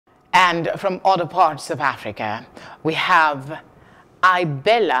And from other parts of Africa, we have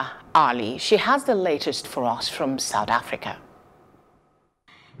Isabella Ali. She has the latest for us from South Africa.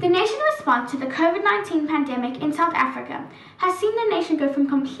 The national response to the COVID-19 pandemic in South Africa has seen the nation go from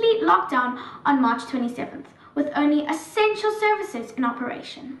complete lockdown on March 27th, with only essential services in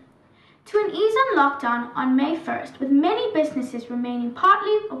operation, to an ease on lockdown on May 1st, with many businesses remaining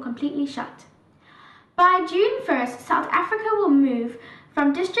partly or completely shut. By June 1st, South Africa will move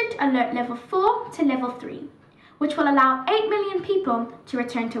from District Alert Level 4 to Level 3, which will allow 8 million people to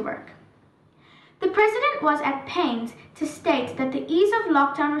return to work. The President was at pains to state that the ease of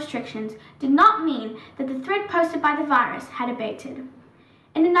lockdown restrictions did not mean that the threat posed by the virus had abated.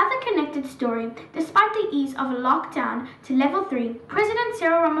 In another connected story, despite the ease of a lockdown to Level 3, President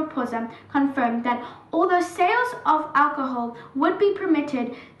Cyril Ramaphosa confirmed that although sales of alcohol would be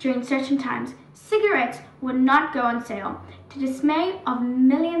permitted during certain times, cigarettes would not go on sale, to dismay of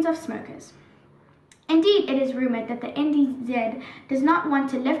millions of smokers. Indeed, it is rumored that the NDZ does not want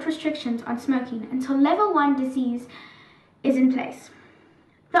to lift restrictions on smoking until Level 1 disease is in place.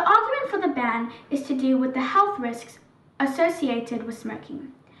 The argument for the ban is to do with the health risks associated with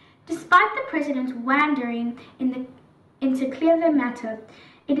smoking. Despite the President's wandering into clear the matter,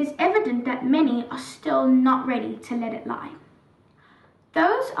 it is evident that many are still not ready to let it lie.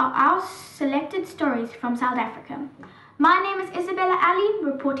 Those are our selected stories from South Africa. My name is Isabella Ali,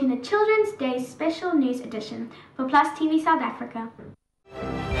 reporting the Children's Day Special News Edition for Plus TV South Africa.